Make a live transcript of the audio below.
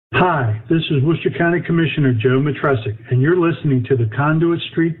Hi, this is Worcester County Commissioner Joe Matresic, and you're listening to the Conduit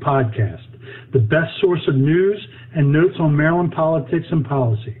Street Podcast, the best source of news and notes on Maryland politics and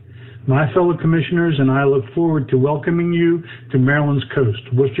policy. My fellow commissioners and I look forward to welcoming you to Maryland's coast,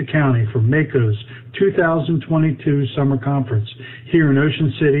 Worcester County, for MACo's 2022 Summer Conference here in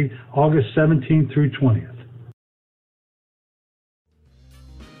Ocean City, August 17th through 20th.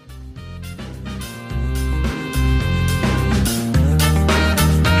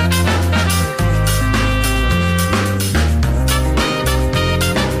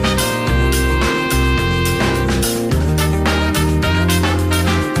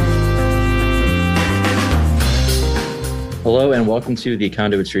 Hello and welcome to the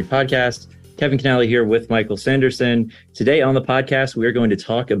Conduit Street Podcast. Kevin Canale here with Michael Sanderson. Today on the podcast, we are going to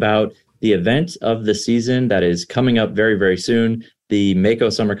talk about the event of the season that is coming up very, very soon, the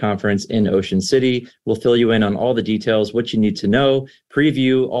MACo Summer Conference in Ocean City. We'll fill you in on all the details, what you need to know,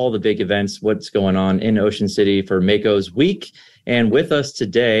 preview all the big events, what's going on in Ocean City for MACo's week. And with us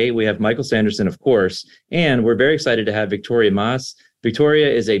today, we have Michael Sanderson, of course, and we're very excited to have Victoria Mas. Victoria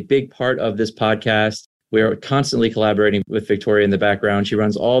is a big part of this podcast. We are constantly collaborating with Victoria in the background. She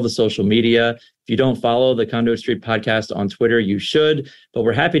runs all the social media. If you don't follow the Conduit Street Podcast on Twitter, you should. But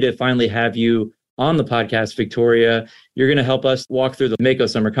we're happy to finally have you on the podcast, Victoria. You're going to help us walk through the MACo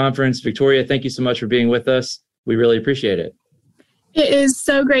Summer Conference. Victoria, thank you so much for being with us. We really appreciate it. It is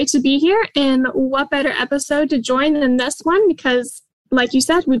so great to be here. And what better episode to join than this one? Because, like you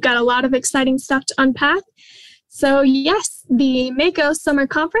said, we've got a lot of exciting stuff to unpack. So yes, the MACo Summer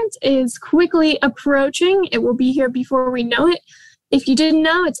Conference is quickly approaching. It will be here before we know it. If you didn't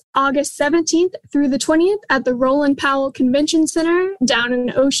know, it's August 17th through the 20th at the Roland Powell Convention Center down in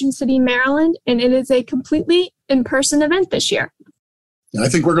Ocean City, Maryland, and it is a completely in-person event this year. I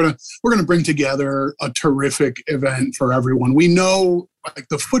think we're gonna bring together a terrific event for everyone. We know like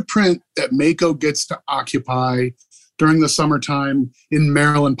the footprint that MACo gets to occupy during the summertime in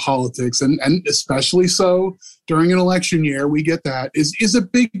Maryland politics, and especially so during an election year, we get that is a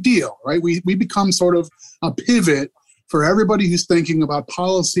big deal, right? We become sort of a pivot for everybody who's thinking about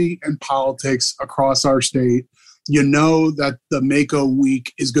policy and politics across our state. You know that the MACo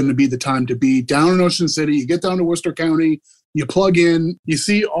week is going to be the time to be down in Ocean City. You get down to Worcester County, you plug in, you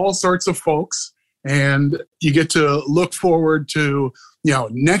see all sorts of folks, and you get to look forward to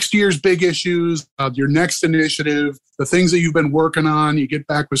next year's big issues, your next initiative, the things that you've been working on. You get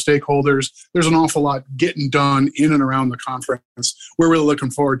back with stakeholders. There's an awful lot getting done in and around the conference. We're really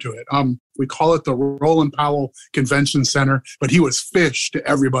looking forward to it. We call it the Roland Powell Convention Center, but he was Fish to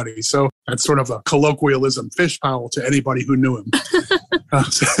everybody. So that's sort of a colloquialism, Fish Powell to anybody who knew him.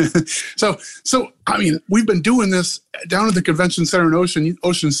 So I mean, we've been doing this down at the Convention Center in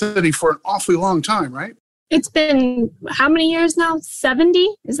Ocean City for an awfully long time, right? It's been how many years now?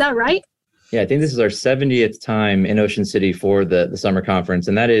 70? Is that right? Yeah, I think this is our 70th time in Ocean City for the summer conference,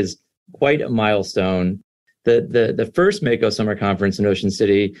 and that is quite a milestone. The first MACo Summer Conference in Ocean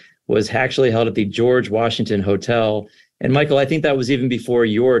City was actually held at the George Washington Hotel. And Michael, I think that was even before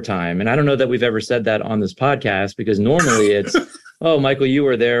your time. And I don't know that we've ever said that on this podcast, because normally it's, oh, Michael, you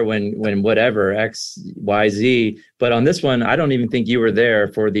were there when whatever, X, Y, Z. But on this one, I don't even think you were there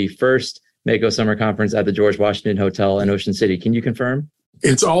for the first MACo Summer Conference at the George Washington Hotel in Ocean City. Can you confirm?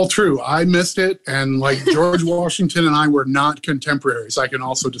 It's all true. I missed it. And like George Washington and I were not contemporaries. I can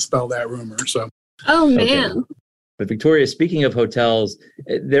also dispel that rumor. So. Oh, man. Okay. But Victoria, speaking of hotels,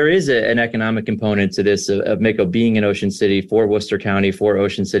 there is an economic component to this of MACo being in Ocean City for Worcester County, for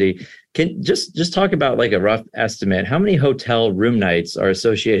Ocean City. Can just talk about like a rough estimate. How many hotel room nights are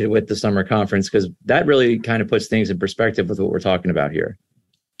associated with the summer conference? Because that really kind of puts things in perspective with what we're talking about here.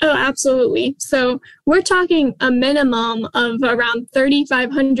 Oh, absolutely. So we're talking a minimum of around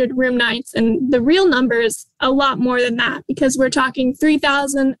 3,500 room nights. And the real number is a lot more than that, because we're talking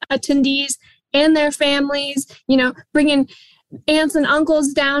 3,000 attendees and their families, bringing aunts and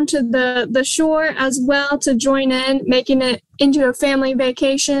uncles down to the shore as well to join in, making it into a family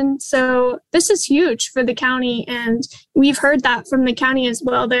vacation. So this is huge for the county. And we've heard that from the county as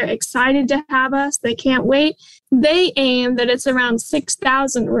well. They're excited to have us. They can't wait. They aim that it's around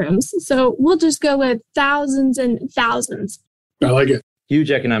 6,000 rooms. So we'll just go with thousands and thousands. I like it.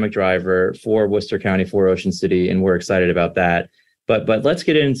 Huge economic driver for Worcester County, for Ocean City, and we're excited about that. But let's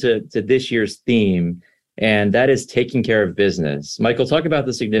get into this year's theme, and that is taking care of business. Michael, talk about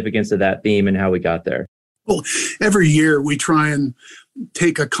the significance of that theme and how we got there. Well, every year we try and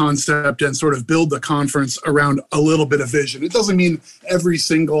take a concept and sort of build the conference around a little bit of vision. It doesn't mean every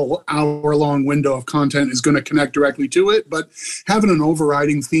single hour-long window of content is going to connect directly to it, but having an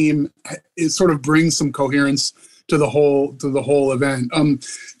overriding theme, it sort of brings some coherence to the whole event.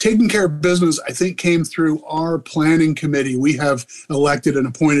 Taking care of business, I think, came through our planning committee. We have elected and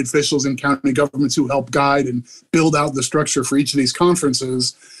appointed officials in county governments who help guide and build out the structure for each of these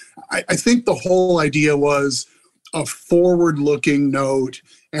conferences. I think the whole idea was a forward-looking note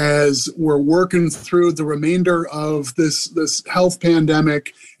as we're working through the remainder of this health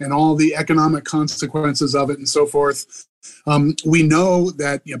pandemic and all the economic consequences of it and so forth. We know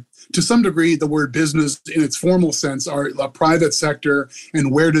that, to some degree, the word business in its formal sense are a private sector,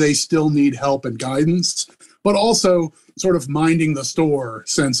 and where do they still need help and guidance, but also sort of minding the store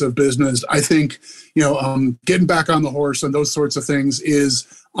sense of business. I think, getting back on the horse and those sorts of things is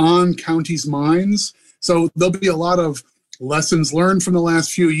on counties' minds. So there'll be a lot of lessons learned from the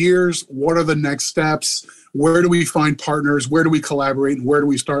last few years. What are the next steps? Where do we find partners? Where do we collaborate? And where do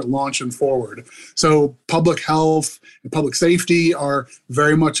we start launching forward? So public health and public safety are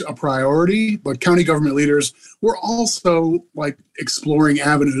very much a priority, but county government leaders, we're also exploring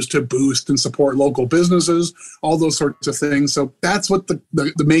avenues to boost and support local businesses, all those sorts of things. So that's what the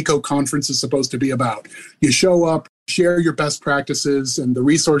MACo conference is supposed to be about. You show up, share your best practices and the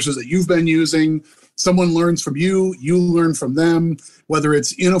resources that you've been using. Someone learns from you, you learn from them, whether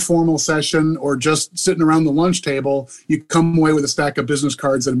it's in a formal session or just sitting around the lunch table, you come away with a stack of business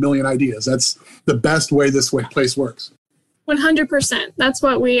cards and a million ideas. That's the best way this place works. 100%. That's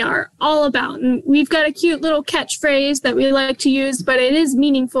what we are all about. And we've got a cute little catchphrase that we like to use, but it is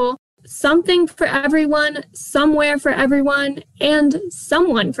meaningful. Something for everyone, somewhere for everyone, and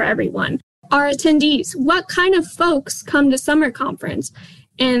someone for everyone. Our attendees, what kind of folks come to summer conference?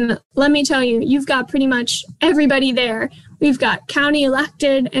 And let me tell you, you've got pretty much everybody there. We've got county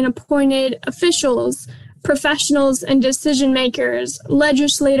elected and appointed officials, professionals and decision makers,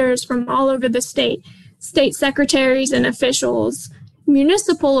 legislators from all over the state secretaries and officials,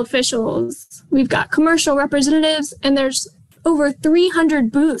 municipal officials. We've got commercial representatives, and there's over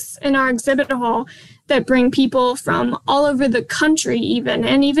 300 booths in our exhibit hall that bring people from all over the country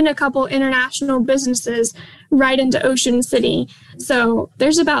and even a couple international businesses right into Ocean City. So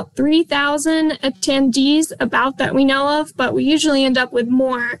there's about 3,000 attendees about that we know of, but we usually end up with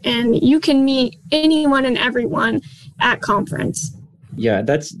more, and you can meet anyone and everyone at conference. Yeah,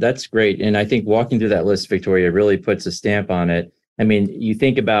 that's great. And I think walking through that list, Victoria, really puts a stamp on it. I mean, you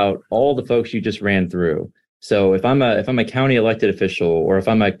think about all the folks you just ran through. So if I'm a county elected official, or if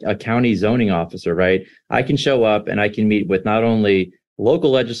I'm a county zoning officer, right, I can show up and I can meet with not only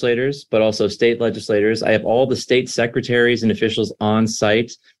local legislators, but also state legislators. I have all the state secretaries and officials on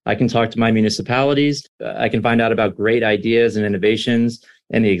site. I can talk to my municipalities. I can find out about great ideas and innovations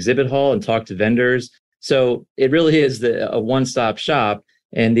in the exhibit hall and talk to vendors. So it really is a one-stop shop.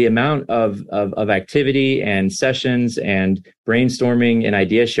 And the amount of activity and sessions and brainstorming and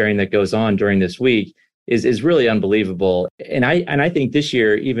idea sharing that goes on during this week is really unbelievable. And I think this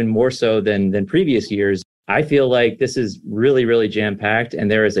year, even more so than previous years, I feel like this is really, really jam-packed, and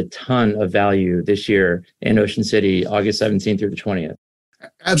there is a ton of value this year in Ocean City, August 17th through the 20th.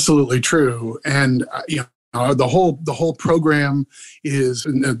 Absolutely true. And, the whole program is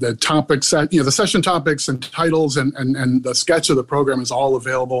the topics, the session topics and titles and the sketch of the program is all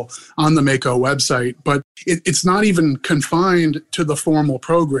available on the MACo website, but it's not even confined to the formal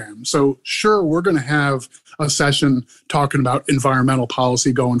program. So sure, we're going to have a session talking about environmental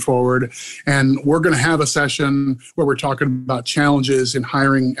policy going forward, and we're going to have a session where we're talking about challenges in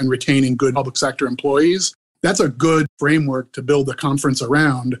hiring and retaining good public sector employees. That's a good framework to build a conference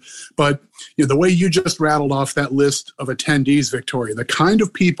around. But the way you just rattled off that list of attendees, Victoria, the kind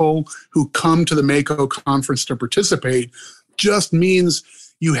of people who come to the MACo conference to participate just means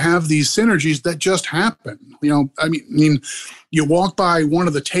you have these synergies that just happen. I mean, you walk by one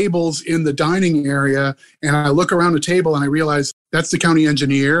of the tables in the dining area, and I look around the table and I realize that's the county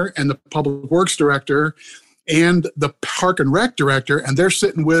engineer and the public works director and the park and rec director, and they're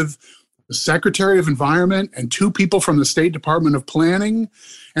sitting with the Secretary of Environment and two people from the State Department of Planning,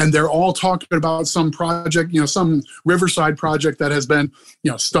 and they're all talking about some project, some Riverside project that has been,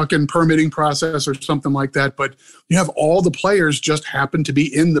 stuck in permitting process or something like that. But you have all the players just happen to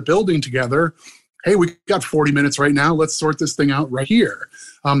be in the building together. Hey, we got 40 minutes right now. Let's sort this thing out right here.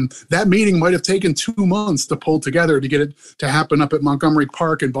 That meeting might have taken 2 months to pull together to get it to happen up at Montgomery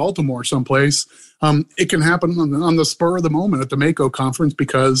Park in Baltimore someplace. It can happen on the spur of the moment at the MACo conference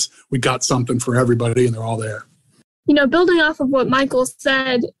because we got something for everybody and they're all there. Building off of what Michael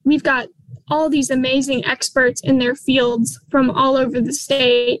said, we've got all these amazing experts in their fields from all over the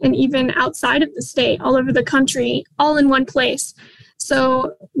state and even outside of the state, all over the country, all in one place.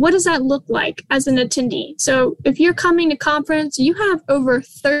 So what does that look like as an attendee? So if you're coming to conference, you have over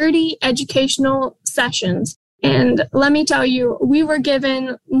 30 educational sessions And let me tell you, we were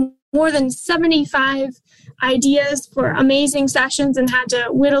given more than 75 ideas for amazing sessions and had to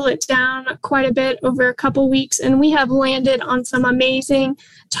whittle it down quite a bit over a couple weeks. And we have landed on some amazing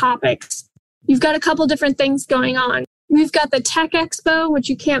topics. You've got a couple different things going on. We've got the Tech Expo, which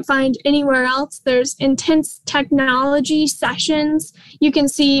you can't find anywhere else. There's intense technology sessions. You can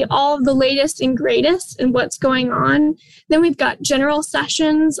see all of the latest and greatest and what's going on. Then we've got general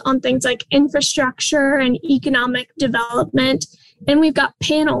sessions on things like infrastructure and economic development. And we've got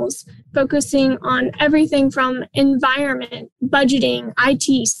panels focusing on everything from environment, budgeting,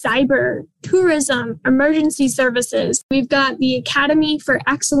 IT, cyber, tourism, emergency services. We've got the Academy for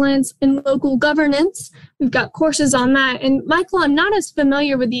Excellence in Local Governance. We've got courses on that. And Michael, I'm not as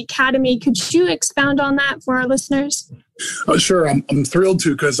familiar with the Academy. Could you expound on that for our listeners? Sure. I'm thrilled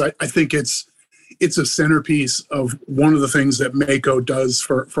to, because I think it's a centerpiece of one of the things that MACo does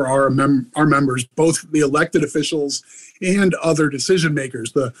for our members, both the elected officials and other decision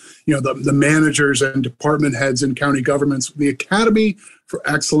makers, the managers and department heads in county governments. The Academy for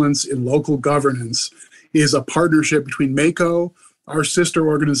Excellence in Local Governance is a partnership between MACo, our sister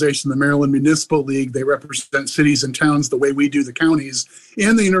organization, the Maryland Municipal League. They represent cities and towns the way we do the counties,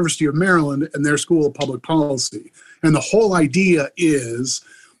 and the University of Maryland and their School of Public Policy. And the whole idea is,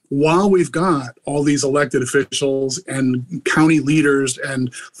 while we've got all these elected officials and county leaders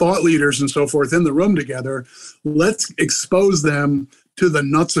and thought leaders and so forth in the room together, let's expose them to the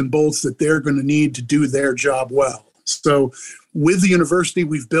nuts and bolts that they're going to need to do their job well. So with the university,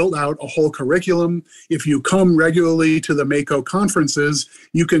 we've built out a whole curriculum. If you come regularly to the MACo conferences,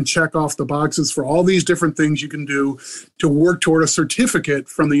 you can check off the boxes for all these different things you can do to work toward a certificate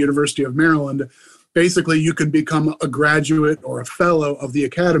from the University of Maryland. Basically, you can become a graduate or a fellow of the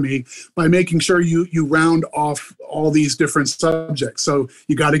Academy by making sure you round off all these different subjects. So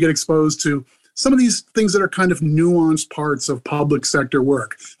you got to get exposed to some of these things that are kind of nuanced parts of public sector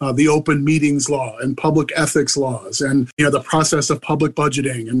work, the open meetings law and public ethics laws, and the process of public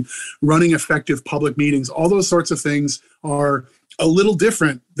budgeting and running effective public meetings. All those sorts of things are a little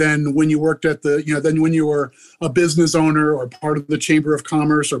different than when you worked at than when you were a business owner or part of the Chamber of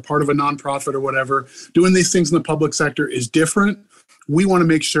Commerce or part of a nonprofit or whatever. Doing these things in the public sector is different. We want to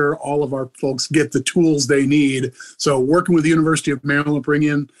make sure all of our folks get the tools they need. So working with the University of Maryland, bring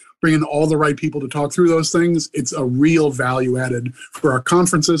in all the right people to talk through those things, it's a real value added for our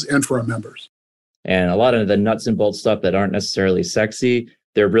conferences and for our members. And a lot of the nuts and bolts stuff that aren't necessarily sexy,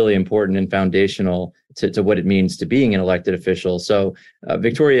 they're really important and foundational to what it means to being an elected official. So,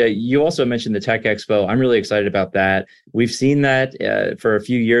 Victoria, you also mentioned the Tech Expo. I'm really excited about that. We've seen that for a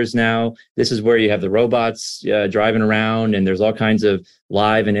few years now. This is where you have the robots driving around, and there's all kinds of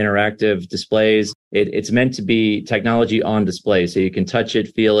live and interactive displays. It's meant to be technology on display, so you can touch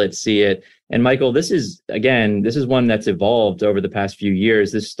it, feel it, see it. And Michael, this is one that's evolved over the past few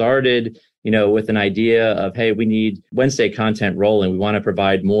years. This started, with an idea of, hey, we need Wednesday content rolling. We want to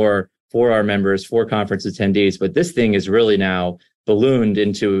provide more for our members, for conference attendees. But this thing is really now ballooned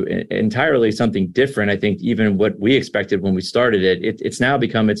into entirely something different. I think even what we expected when we started it, it's now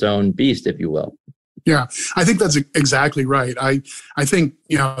become its own beast, if you will. Yeah, I think that's exactly right. I think,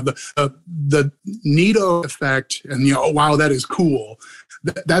 the Nito effect and, wow, that is cool.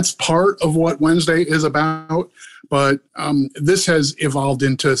 That's part of what Wednesday is about. But this has evolved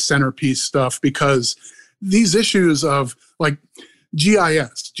into centerpiece stuff, because these issues of like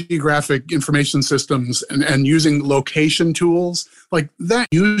GIS, geographic information systems, and using location tools, like that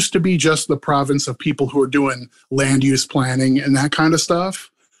used to be just the province of people who are doing land use planning and that kind of stuff.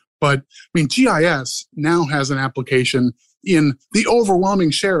 But GIS now has an application in the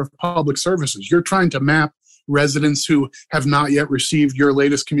overwhelming share of public services. You're trying to map residents who have not yet received your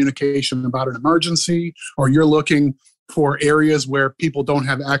latest communication about an emergency, or you're looking for areas where people don't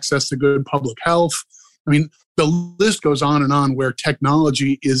have access to good public health. The list goes on and on, where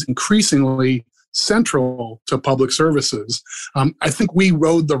technology is increasingly central to public services. I think we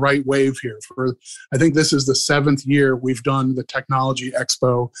rode the right wave here. I think this is the 7th year we've done the Technology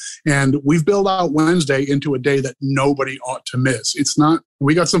Expo, and we've built out Wednesday into a day that nobody ought to miss. It's not.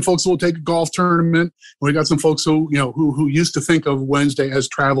 We got some folks who will take a golf tournament. We got some folks who used to think of Wednesday as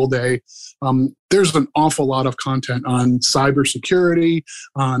travel day. There's an awful lot of content on cybersecurity,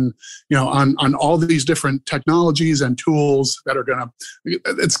 on all these different technologies and tools that are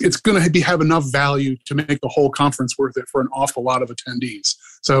it's going to have enough value to make the whole conference worth it for an awful lot of attendees.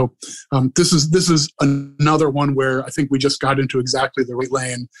 So this is another one where I think we just got into exactly the right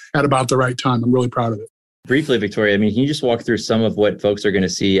lane at about the right time. I'm really proud of it. Briefly, Victoria, can you just walk through some of what folks are going to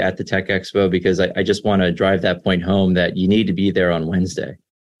see at the Tech Expo? Because I just want to drive that point home that you need to be there on Wednesday.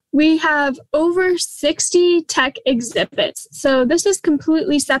 We have over 60 tech exhibits. So this is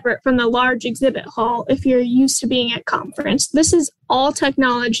completely separate from the large exhibit hall if you're used to being at conference. This is all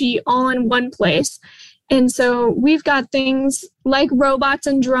technology all in one place. And so we've got things like robots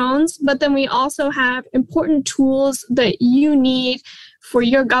and drones, but then we also have important tools that you need for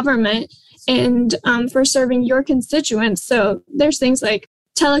your government and for serving your constituents. So there's things like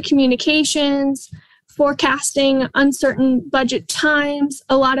telecommunications, forecasting uncertain budget times,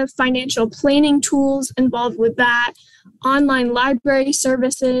 a lot of financial planning tools involved with that, online library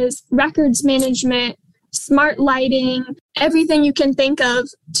services, records management, smart lighting, everything you can think of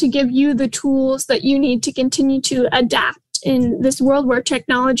to give you the tools that you need to continue to adapt in this world where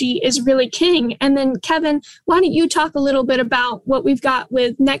technology is really king. And then, Kevin, why don't you talk a little bit about what we've got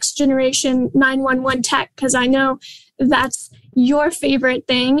with next generation 911 tech, because I know that's your favorite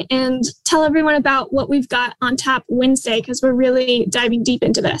thing, and tell everyone about what we've got on tap Wednesday, because we're really diving deep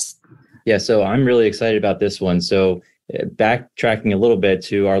into this. Yeah, so I'm really excited about this one. So backtracking a little bit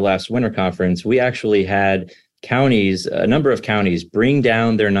to our last winter conference, we actually had counties, a number of counties, bring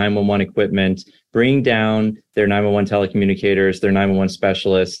down their 911 equipment, bring down their 911 telecommunicators, their 911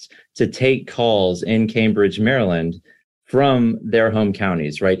 specialists to take calls in Cambridge, Maryland from their home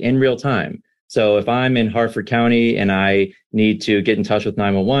counties, right, in real time. So if I'm in Harford County and I need to get in touch with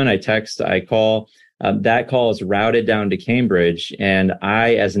 911, I text, I call, that call is routed down to Cambridge. And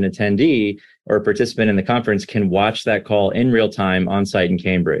I, as an attendee or a participant in the conference, can watch that call in real time on site in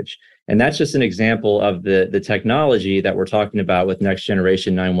Cambridge. And that's just an example of the technology that we're talking about with Next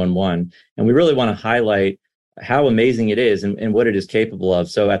Generation 911. And we really want to highlight how amazing it is and what it is capable of.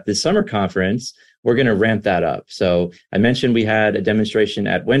 So at the summer conference, we're going to ramp that up. So I mentioned we had a demonstration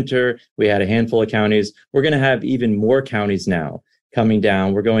at Winter. We had a handful of counties. We're going to have even more counties now coming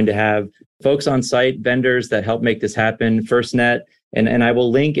down. We're going to have folks on site, vendors that help make this happen, FirstNet. And I will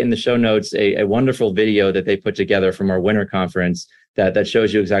link in the show notes a wonderful video that they put together from our winter conference that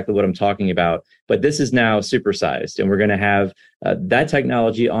shows you exactly what I'm talking about. But this is now supersized, and we're going to have that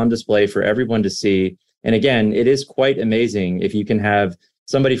technology on display for everyone to see. And again, it is quite amazing if you can have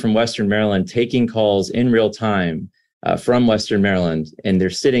somebody from Western Maryland taking calls in real time from Western Maryland, and they're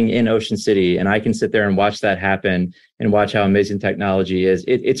sitting in Ocean City, and I can sit there and watch that happen and watch how amazing technology is.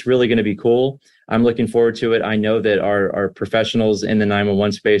 It's really going to be cool. I'm looking forward to it. I know that our professionals in the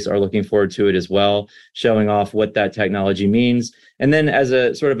 911 space are looking forward to it as well, showing off what that technology means. And then as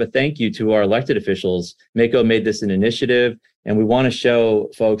a sort of a thank you to our elected officials, MACo made this an initiative, and we want to show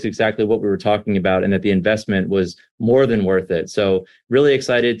folks exactly what we were talking about and that the investment was more than worth it. So really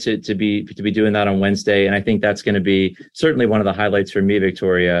excited to be doing that on Wednesday. And I think that's going to be certainly one of the highlights for me,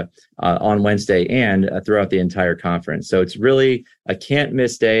 Victoria, on Wednesday and throughout the entire conference. So it's really a can't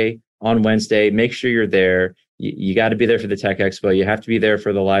miss day on Wednesday. Make sure you're there. You got to be there for the Tech Expo. You have to be there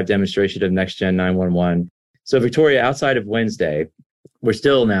for the live demonstration of Next Gen 911. So Victoria, outside of Wednesday, we're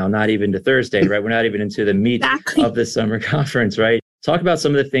still now not even to Thursday, right? We're not even into the meat of the summer conference, right? Talk about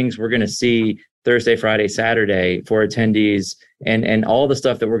some of the things we're going to see Thursday, Friday, Saturday for attendees and all the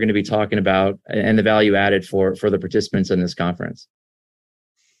stuff that we're going to be talking about and the value added for the participants in this conference.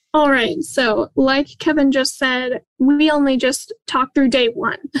 All right. So like Kevin just said, we only just talked through day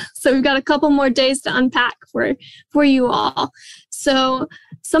one. So we've got a couple more days to unpack for you all. So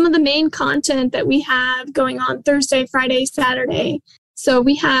some of the main content that we have going on Thursday, Friday, Saturday. So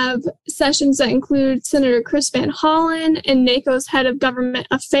we have sessions that include Senator Chris Van Hollen and NACo's head of government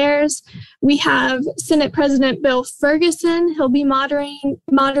affairs. We have Senate President Bill Ferguson. He'll be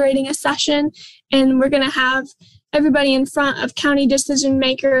moderating a session, and we're going to have everybody in front of county decision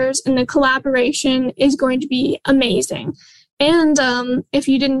makers, and the collaboration is going to be amazing. And if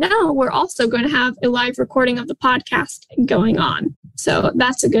you didn't know, we're also going to have a live recording of the podcast going on. So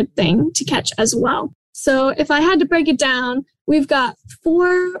that's a good thing to catch as well. So if I had to break it down, we've got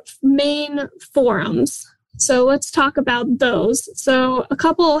 4 main forums. So let's talk about those. So a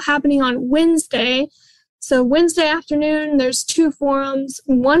couple happening on Wednesday. So Wednesday afternoon, there's 2 forums.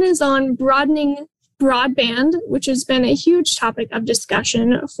 One is on broadening broadband, which has been a huge topic of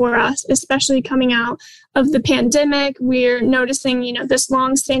discussion for us, especially coming out of the pandemic. We're noticing, this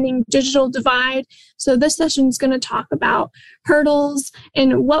long-standing digital divide. So this session is going to talk about hurdles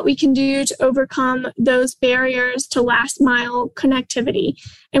and what we can do to overcome those barriers to last mile connectivity.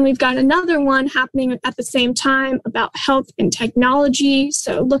 And we've got another one happening at the same time about health and technology.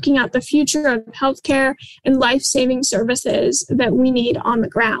 So looking at the future of healthcare and life-saving services that we need on the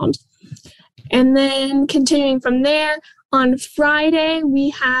ground. And then continuing from there, on Friday, we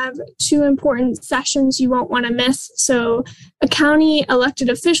have 2 important sessions you won't want to miss. So a county elected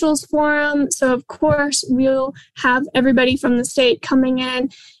officials forum. So of course, we'll have everybody from the state coming in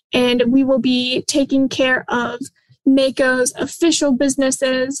and we will be taking care of MACo's official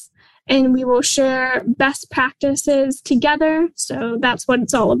businesses, and we will share best practices together. So that's what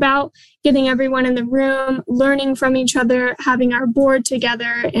it's all about, getting everyone in the room, learning from each other, having our board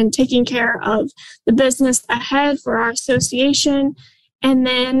together, and taking care of the business ahead for our association. And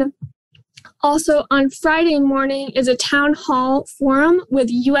then also on Friday morning is a town hall forum with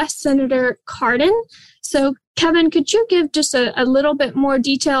U.S. Senator Cardin. So Kevin, could you give just a little bit more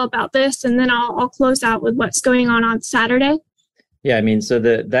detail about this? And then I'll close out with what's going on Saturday. Yeah, I mean, so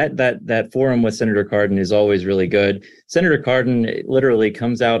that forum with Senator Cardin is always really good. Senator Cardin literally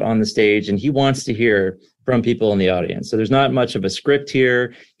comes out on the stage and he wants to hear from people in the audience. So there's not much of a script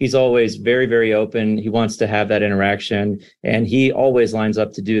here. He's always very, very open. He wants to have that interaction, and he always lines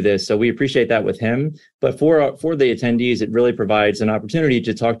up to do this. So we appreciate that with him. But for the attendees, it really provides an opportunity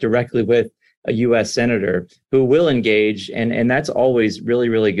to talk directly with a U.S. senator who will engage, and that's always really,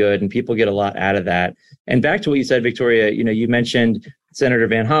 really good, and people get a lot out of that. And back to what you said, Victoria, you mentioned Senator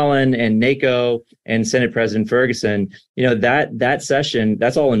Van Hollen and NACO and Senate President Ferguson. That session,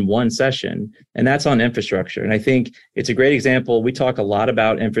 that's all in one session, and that's on infrastructure. And I think it's a great example. We talk a lot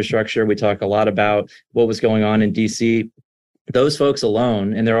about infrastructure. We talk a lot about what was going on in D.C. Those folks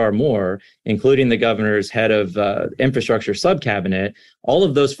alone, and there are more, including the governor's head of infrastructure subcabinet, all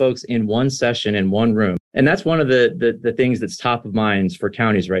of those folks in one session in one room. And that's one of the things that's top of mind for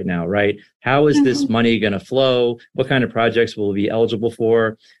counties right now, right? How is this money going to flow? What kind of projects will we be eligible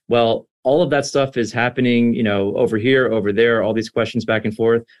for? Well, all of that stuff is happening, over here, over there, all these questions back and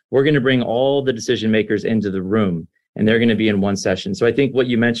forth. We're going to bring all the decision makers into the room, and they're going to be in one session. So I think what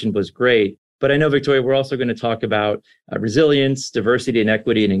you mentioned was great. But I know, Victoria, we're also going to talk about resilience, diversity and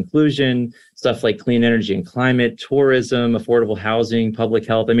equity and inclusion, stuff like clean energy and climate, tourism, affordable housing, public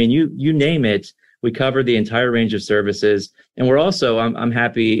health. I mean, you name it. We cover the entire range of services. And we're also, I'm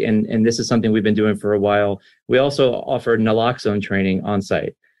happy, and this is something we've been doing for a while, we also offer naloxone training on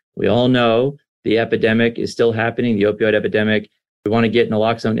site. We all know the epidemic is still happening, the opioid epidemic. We want to get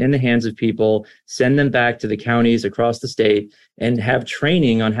naloxone in the hands of people, send them back to the counties across the state, and have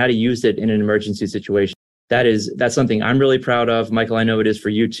training on how to use it in an emergency situation. That's something I'm really proud of. Michael, I know it is for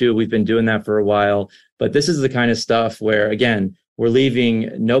you too. We've been doing that for a while, but this is the kind of stuff where, again, we're leaving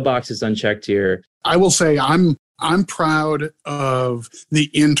no boxes unchecked here. I will say I'm proud of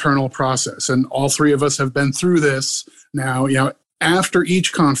the internal process, and all three of us have been through this now. After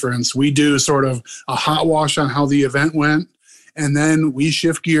each conference, we do sort of a hot wash on how the event went. And then we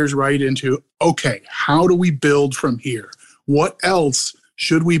shift gears right into, okay, how do we build from here? What else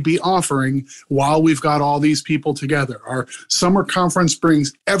should we be offering while we've got all these people together? Our summer conference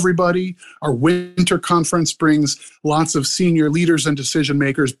brings everybody. Our winter conference brings lots of senior leaders and decision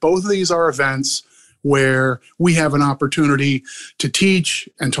makers. Both of these are events where we have an opportunity to teach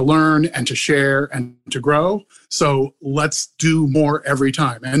and to learn and to share and to grow. So let's do more every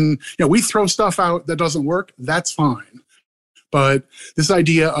time. And we throw stuff out that doesn't work. That's fine. But this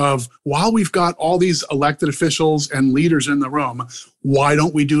idea of, while we've got all these elected officials and leaders in the room, why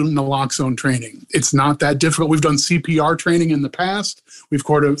don't we do naloxone training? It's not that difficult. We've done CPR training in the past. We've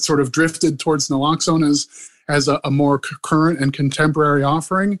sort of drifted towards naloxone as a more current and contemporary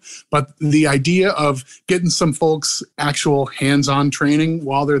offering. But the idea of getting some folks actual hands-on training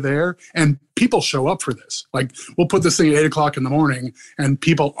while they're there, and people show up for this. Like, we'll put this thing at 8:00 in the morning and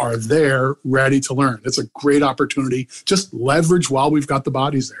people are there ready to learn. It's a great opportunity. Just leverage while we've got the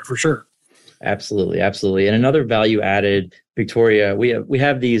bodies there, for sure. Absolutely. Absolutely. And another value added, Victoria, we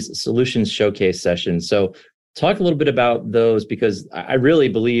have these solutions showcase sessions. So talk a little bit about those, because I really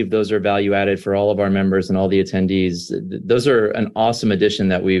believe those are value added for all of our members and all the attendees. Those are an awesome addition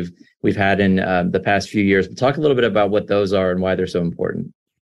that we've had in the past few years. But talk a little bit about what those are and why they're so important.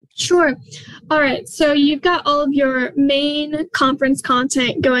 Sure. All right. So you've got all of your main conference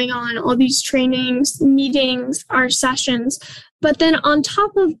content going on, all these trainings, meetings, our sessions. But then on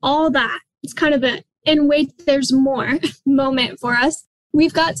top of all that, it's kind of and wait, there's more moment for us.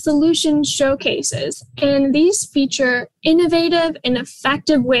 We've got solution showcases, and these feature innovative and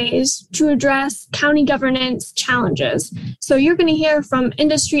effective ways to address county governance challenges. So you're going to hear from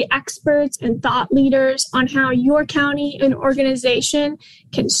industry experts and thought leaders on how your county and organization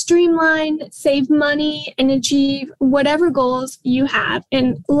can streamline, save money, and achieve whatever goals you have.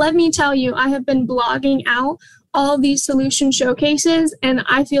 And let me tell you, I have been blogging out all these solution showcases, and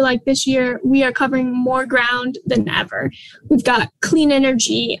I feel like this year we are covering more ground than ever. We've got clean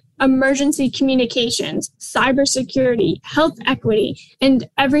energy, emergency communications, cybersecurity, health equity, and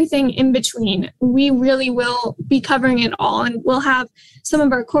everything in between. We really will be covering it all, and we'll have some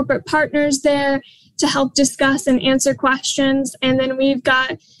of our corporate partners there to help discuss and answer questions. And then we've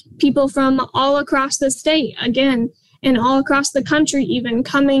got people from all across the state, again, and all across the country even,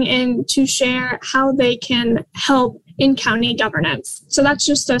 coming in to share how they can help in county governance. So that's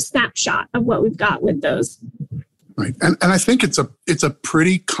just a snapshot of what we've got with those. Right. And I think it's a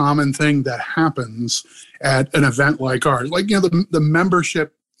pretty common thing that happens at an event like ours. Like, the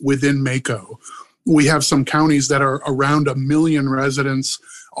membership within MACo, we have some counties that are around 1 million residents,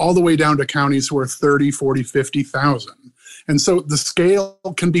 all the way down to counties who are 30, 40, 50,000. And so the scale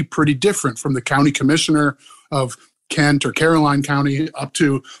can be pretty different from the county commissioner of Kent or Caroline County up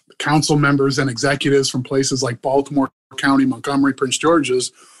to council members and executives from places like Baltimore County, Montgomery, Prince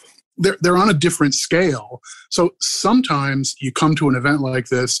George's. They're on a different scale. So sometimes you come to an event like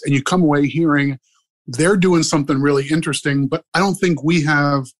this and you come away hearing they're doing something really interesting, but I don't think we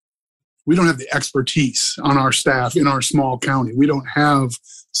don't have the expertise on our staff in our small county. We don't have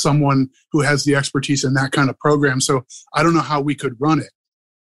someone who has the expertise in that kind of program. So I don't know how we could run it.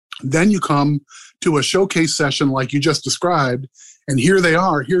 Then you come to a showcase session like you just described, and here they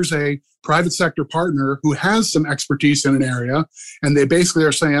are. Here's a private sector partner who has some expertise in an area, and they basically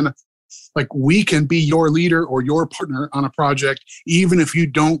are saying, like, we can be your leader or your partner on a project, even if you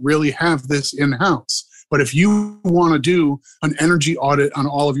don't really have this in-house. But if you want to do an energy audit on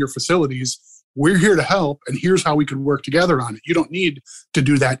all of your facilities, we're here to help, and here's how we could work together on it. You don't need to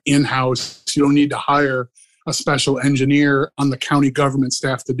do that in-house. You don't need to hire a special engineer on the county government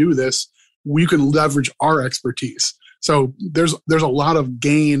staff to do this. We can leverage our expertise. So there's a lot of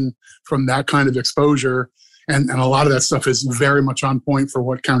gain from that kind of exposure, and a lot of that stuff is very much on point for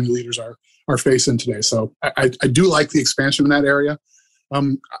what county leaders are facing today. So I do like the expansion in that area.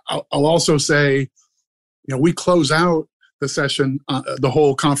 I'll also say, we close out the session, the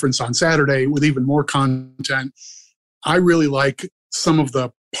whole conference on Saturday with even more content. I really like some of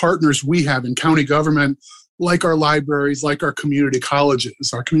the partners we have in county government, like our libraries, like our community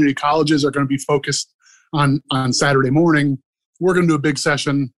colleges. Our community colleges are going to be focused on Saturday morning. We're going to do a big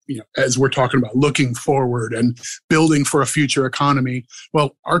session, as we're talking about looking forward and building for a future economy.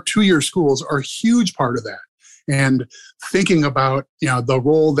 Well, our 2-year schools are a huge part of that. And thinking about, the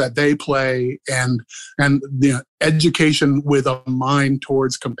role that they play and the education with a mind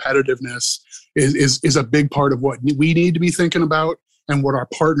towards competitiveness is a big part of what we need to be thinking about, and what our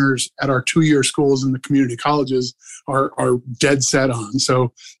partners at our 2-year schools and the community colleges are dead set on.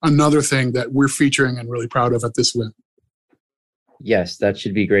 So another thing that we're featuring and really proud of at this event. Yes, that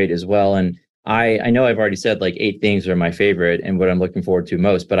should be great as well. And I know I've already said like 8 things are my favorite and what I'm looking forward to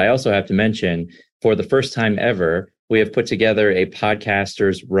most, but I also have to mention, for the first time ever, we have put together a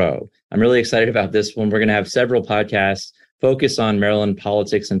Podcasters Row. I'm really excited about this one. We're going to have several podcasts focus on Maryland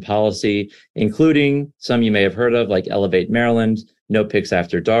politics and policy, including some you may have heard of, like Elevate Maryland, No Picks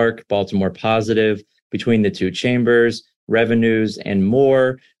After Dark, Baltimore Positive, Between the Two Chambers, Revenues, and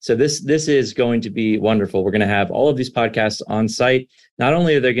more. So this is going to be wonderful. We're going to have all of these podcasts on site. Not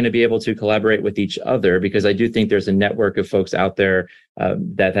only are they going to be able to collaborate with each other, because I do think there's a network of folks out there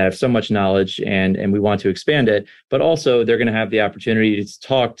that have so much knowledge, and we want to expand it, but also they're going to have the opportunity to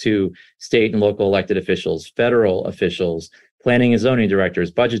talk to state and local elected officials, federal officials, planning and zoning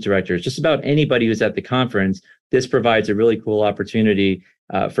directors, budget directors, just about anybody who's at the conference. This provides a really cool opportunity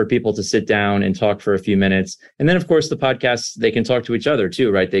for people to sit down and talk for a few minutes. And then, of course, the podcasts, they can talk to each other too,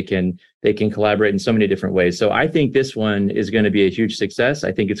 right? They can collaborate in so many different ways. So I think this one is going to be a huge success.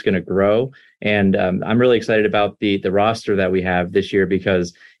 I think it's going to grow. And I'm really excited about the roster that we have this year,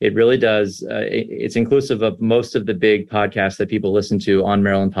 because it really does. It's inclusive of most of the big podcasts that people listen to on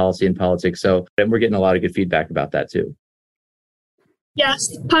Maryland policy and politics. So we're getting a lot of good feedback about that too.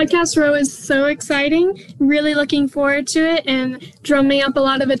 Yes, Podcast Row is so exciting. Really looking forward to it, and drumming up a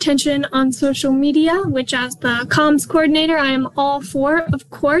lot of attention on social media, which as the comms coordinator, I am all for, of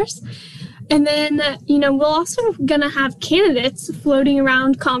course. And then, we're also going to have candidates floating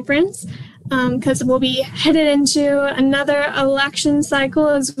around conference, because we'll be headed into another election cycle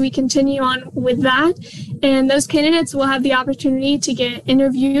as we continue on with that. And those candidates will have the opportunity to get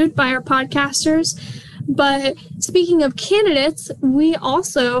interviewed by our podcasters. But speaking of candidates, we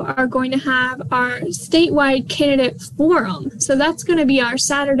also are going to have our statewide candidate forum. So that's going to be our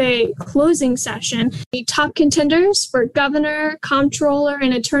Saturday closing session. The top contenders for governor, comptroller,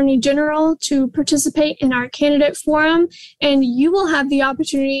 and attorney general to participate in our candidate forum. And you will have the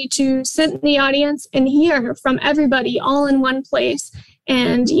opportunity to sit in the audience and hear from everybody all in one place.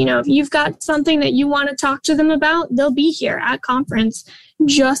 And, if you've got something that you want to talk to them about, they'll be here at conference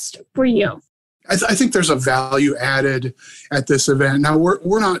just for you. I think there's a value added at this event. Now,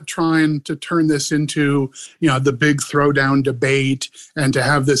 we're not trying to turn this into, the big throwdown debate and to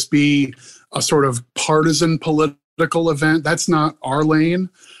have this be a sort of partisan political event. That's not our lane.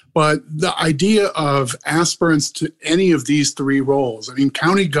 But the idea of aspirants to any of these three roles, I mean,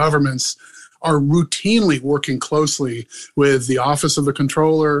 county governments are routinely working closely with the Office of the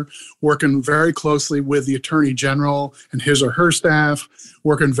Controller, working very closely with the Attorney General and his or her staff,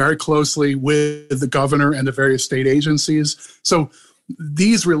 working very closely with the governor and the various state agencies. So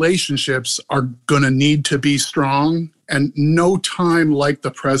these relationships are going to need to be strong, and no time like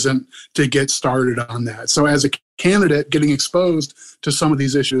the present to get started on that. So as a candidate getting exposed to some of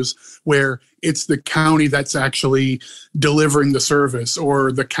these issues where it's the county that's actually delivering the service,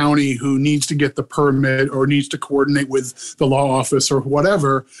 or the county who needs to get the permit or needs to coordinate with the law office or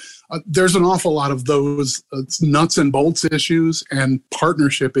whatever, there's an awful lot of those nuts and bolts issues and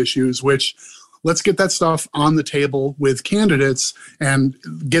partnership issues, which let's get that stuff on the table with candidates and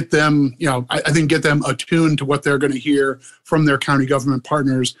get them, I think get them attuned to what they're going to hear from their county government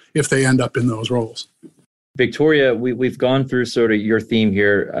partners if they end up in those roles. Victoria, we've gone through sort of your theme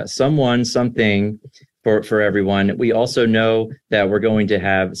here, someone, something for everyone. We also know that we're going to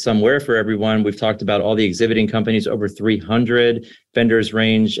have somewhere for everyone. We've talked about all the exhibiting companies, over 300 vendors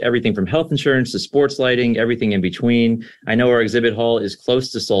range everything from health insurance to sports lighting, everything in between. I know our exhibit hall is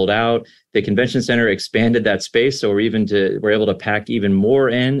close to sold out. The convention center expanded that space, so we're able to pack even more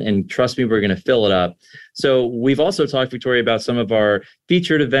in, and trust me, we're going to fill it up. So we've also talked, Victoria, about some of our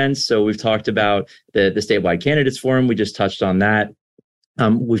featured events. So we've talked about the statewide candidates forum. We just touched on that.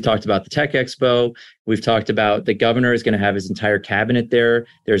 We've talked about the Tech Expo. We've talked about the governor is going to have his entire cabinet there.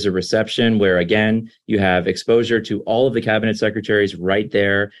 There's a reception where, again, you have exposure to all of the cabinet secretaries right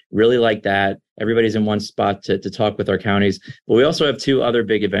there. Really like that. Everybody's in one spot to talk with our counties. But we also have two other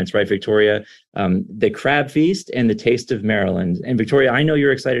big events, right, Victoria? The Crab Feast and the Taste of Maryland. And Victoria, I know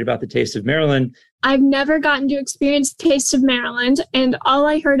you're excited about the Taste of Maryland. I've never gotten to experience Taste of Maryland, and all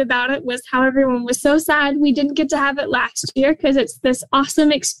I heard about it was how everyone was so sad we didn't get to have it last year because it's this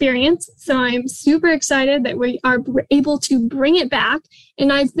awesome experience. So I'm super excited that we are able to bring it back.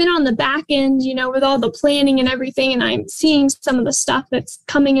 And I've been on the back end, with all the planning and everything, and I'm seeing some of the stuff that's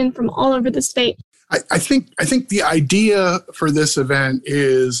coming in from all over the state. I think the idea for this event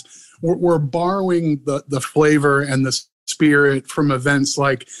is we're borrowing the flavor and the spirit from events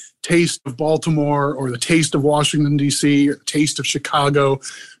like Taste of Baltimore or the Taste of Washington, D.C., or Taste of Chicago,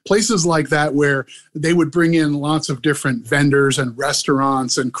 places like that where they would bring in lots of different vendors and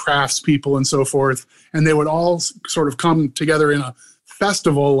restaurants and craftspeople and so forth, and they would all sort of come together in a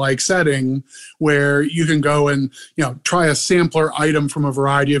festival-like setting where you can go and try a sampler item from a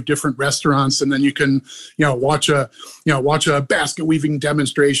variety of different restaurants, and then you can watch a basket weaving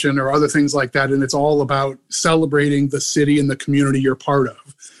demonstration or other things like that, and it's all about celebrating the city and the community you're part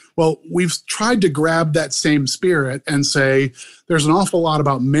of. Well, we've tried to grab that same spirit and say there's an awful lot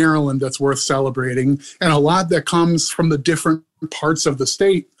about Maryland that's worth celebrating, and a lot that comes from the different parts of the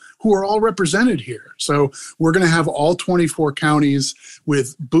state who are all represented here. So we're going to have all 24 counties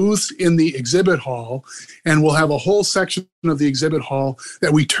with booths in the exhibit hall, and we'll have a whole section of the exhibit hall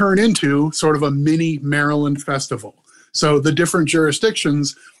that we turn into sort of a mini Maryland festival. So the different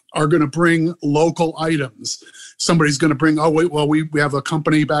jurisdictions are going to bring local items. Somebody's going to bring, we have a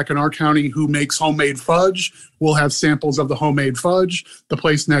company back in our county who makes homemade fudge. We'll have samples of the homemade fudge. The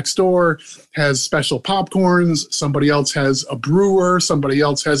place next door has special popcorns. Somebody else has a brewer. Somebody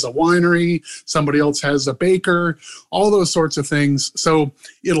else has a winery. Somebody else has a baker, all those sorts of things. So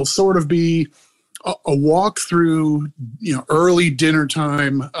it'll sort of be a walk through, early dinner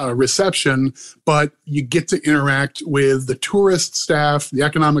time reception, but you get to interact with the tourist staff, the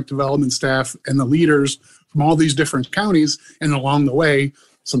economic development staff, and the leaders from all these different counties, and along the way,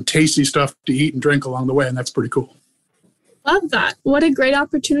 some tasty stuff to eat and drink along the way, and that's pretty cool. Love that. What a great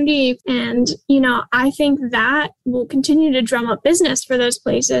opportunity. And, I think that will continue to drum up business for those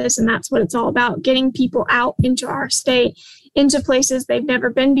places, and that's what it's all about, getting people out into our state, into places they've never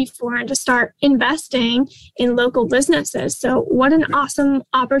been before, and to start investing in local businesses. So what an awesome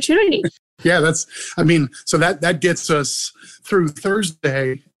opportunity. Yeah, so that gets us through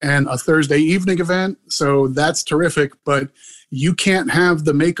Thursday and a Thursday evening event. So that's terrific, but you can't have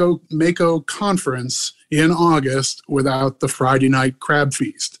the Mako conference in August without the Friday night Crab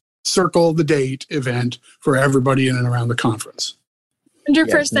Feast. Circle the date event for everybody in and around the conference.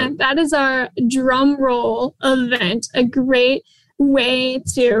 100%. That is our drum roll event, a great way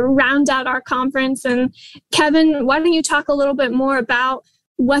to round out our conference. And Kevin, why don't you talk a little bit more about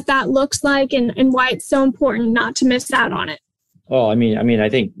what that looks like and why it's so important not to miss out on it? Oh, I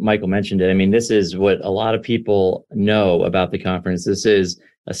think Michael mentioned it. This is what a lot of people know about the conference. This is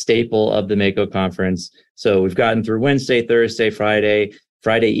a staple of the Mako conference. So we've gotten through Wednesday, Thursday, Friday.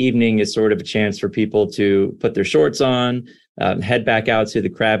 Friday evening is sort of a chance for people to put their shorts on, head back out to the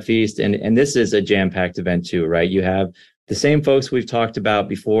crab feast. And this is a jam-packed event too, right? You have the same folks we've talked about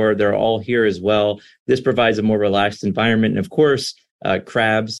before. They're all here as well. This provides a more relaxed environment. And of course,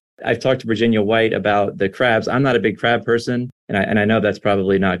 crabs. I've talked to Virginia White about the crabs. I'm not a big crab person, and I know that's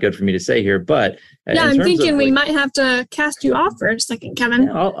probably not good for me to say here, but yeah, I'm thinking we might have to cast you off for a second, Kevin.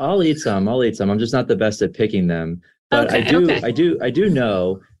 Yeah, I'll eat some. I'm just not the best at picking them, but I do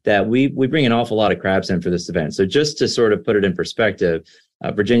know that we bring an awful lot of crabs in for this event. So just to sort of put it in perspective,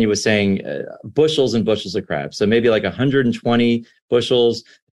 Virginia was saying bushels and bushels of crabs. So maybe like 120 bushels,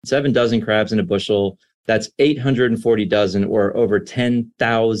 7 dozen crabs in a bushel. That's 840 dozen, or over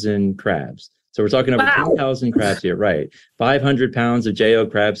 10,000 crabs. So we're talking over 10,000 crabs here, right? 500 pounds of J.O.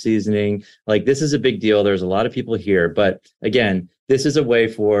 crab seasoning. Like, this is a big deal. There's a lot of people here. But again, this is a way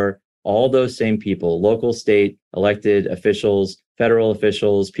for all those same people, local, state, elected officials, federal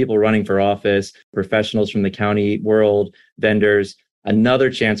officials, people running for office, professionals from the county world, vendors, another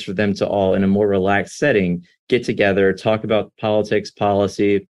chance for them to all, in a more relaxed setting, get together, talk about politics,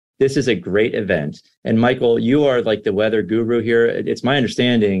 policy. This is a great event. And Michael, you are like the weather guru here. It's my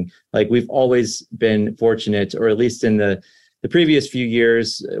understanding, like, we've always been fortunate, or at least in the previous few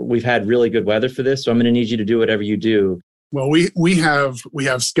years, we've had really good weather for this. So I'm going to need you to do whatever you do. Well, we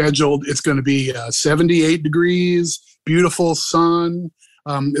have scheduled, it's going to be 78 degrees, beautiful sun.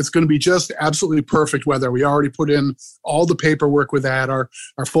 It's going to be just absolutely perfect weather. We already put in all the paperwork with that. Our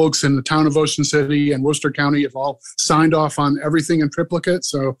folks in the town of Ocean City and Worcester County have all signed off on everything in triplicate.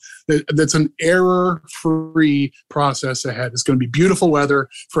 So that's an error-free process ahead. It's going to be beautiful weather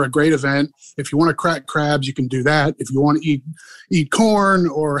for a great event. If you want to crack crabs, you can do that. If you want to eat corn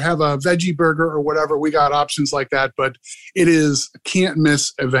or have a veggie burger or whatever, we got options like that. But it is a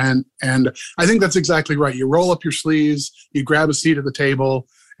can't-miss event. And I think that's exactly right. You roll up your sleeves, you grab a seat at the table,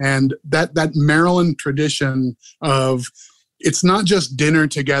 and that Maryland tradition of, it's not just dinner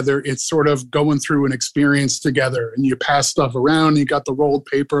together, it's sort of going through an experience together, and you pass stuff around, you got the rolled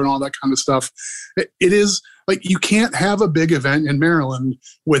paper and all that kind of stuff. It is like, you can't have a big event in Maryland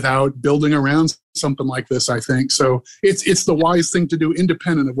without building around something like this, I think. So it's the wise thing to do,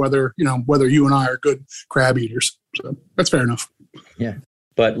 independent of whether you and I are good crab eaters. So that's fair enough. Yeah.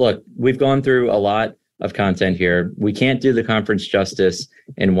 But look, we've gone through a lot of content here. We can't do the conference justice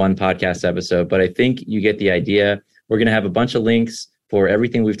in one podcast episode, but I think you get the idea. We're going to have a bunch of links for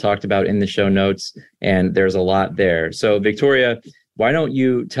everything we've talked about in the show notes, and there's a lot there. So Victoria, why don't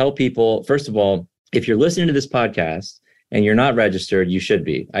you tell people, first of all, if you're listening to this podcast and you're not registered, you should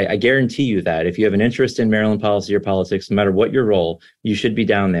be. I guarantee you that if you have an interest in Maryland policy or politics, no matter what your role, you should be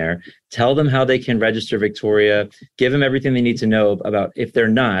down there. Tell them how they can register, Victoria. Give them everything they need to know about, if they're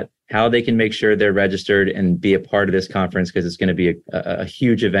not, how they can make sure they're registered and be a part of this conference, because it's going to be a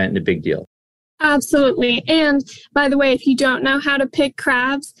huge event and a big deal. Absolutely. And by the way, if you don't know how to pick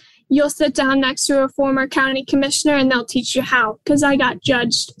crabs, you'll sit down next to a former county commissioner and they'll teach you how, because I got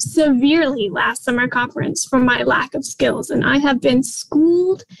judged severely last summer conference for my lack of skills, and I have been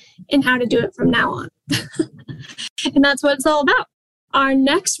schooled in how to do it from now on. And that's what it's all about. Our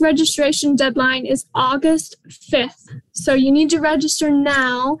next registration deadline is August 5th. So you need to register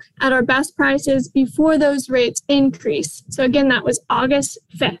now at our best prices before those rates increase. So again, that was August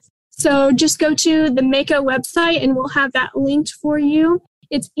 5th. So just go to the MACo website and we'll have that linked for you.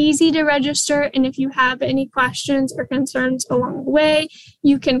 It's easy to register, and if you have any questions or concerns along the way,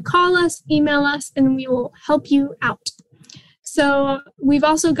 you can call us, email us, and we will help you out. So we've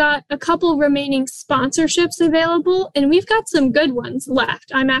also got a couple remaining sponsorships available, and we've got some good ones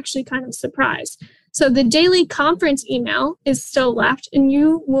left. I'm actually kind of surprised. So the daily conference email is still left, and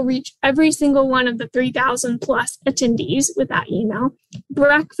you will reach every single one of the 3,000 plus attendees with that email.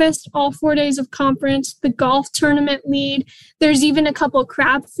 Breakfast, all 4 days of conference, the golf tournament lead. There's even a couple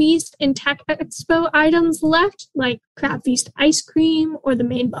Crab Feast and Tech Expo items left, like Crab Feast ice cream or the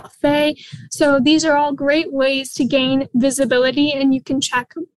main buffet. So these are all great ways to gain visibility, and you can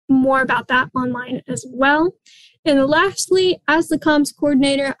check more about that online as well. And lastly, as the comms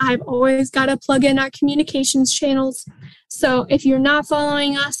coordinator, I've always got to plug in our communications channels. So if you're not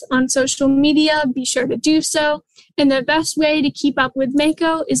following us on social media, be sure to do so. And the best way to keep up with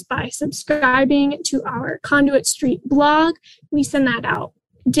MACo is by subscribing to our Conduit Street blog. We send that out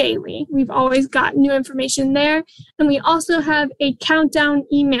daily. We've always got new information there. And we also have a countdown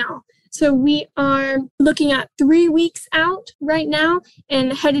email. So we are looking at 3 weeks out right now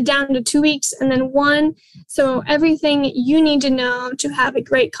and headed down to 2 weeks and then 1. So everything you need to know to have a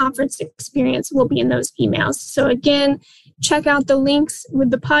great conference experience will be in those emails. So again, check out the links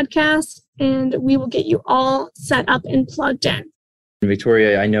with the podcast and we will get you all set up and plugged in.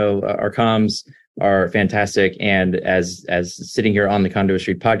 Victoria, I know our comms are fantastic. And as sitting here on the Conduit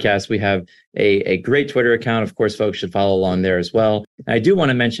Street podcast, we have a great Twitter account. Of course, folks should follow along there as well. And I do want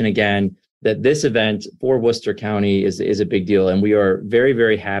to mention again that this event for Worcester County is a big deal. And we are very,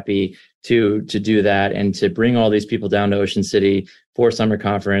 very happy to do that and to bring all these people down to Ocean City for summer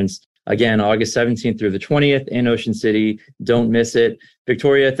conference. Again, August 17th through the 20th in Ocean City. Don't miss it.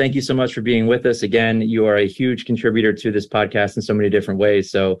 Victoria, thank you so much for being with us. Again, you are a huge contributor to this podcast in so many different ways.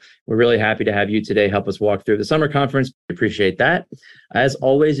 So we're really happy to have you today help us walk through the summer conference. We appreciate that. As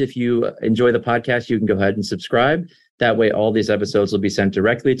always, if you enjoy the podcast, you can go ahead and subscribe. That way, all these episodes will be sent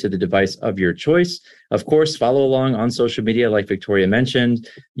directly to the device of your choice. Of course, follow along on social media like Victoria mentioned.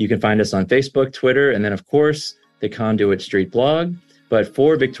 You can find us on Facebook, Twitter, and then, of course, the Conduit Street blog. But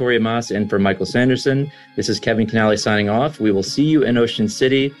for Victoria Moss and for Michael Sanderson, this is Kevin Canale signing off. We will see you in Ocean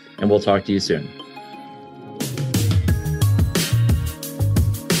City, and we'll talk to you soon.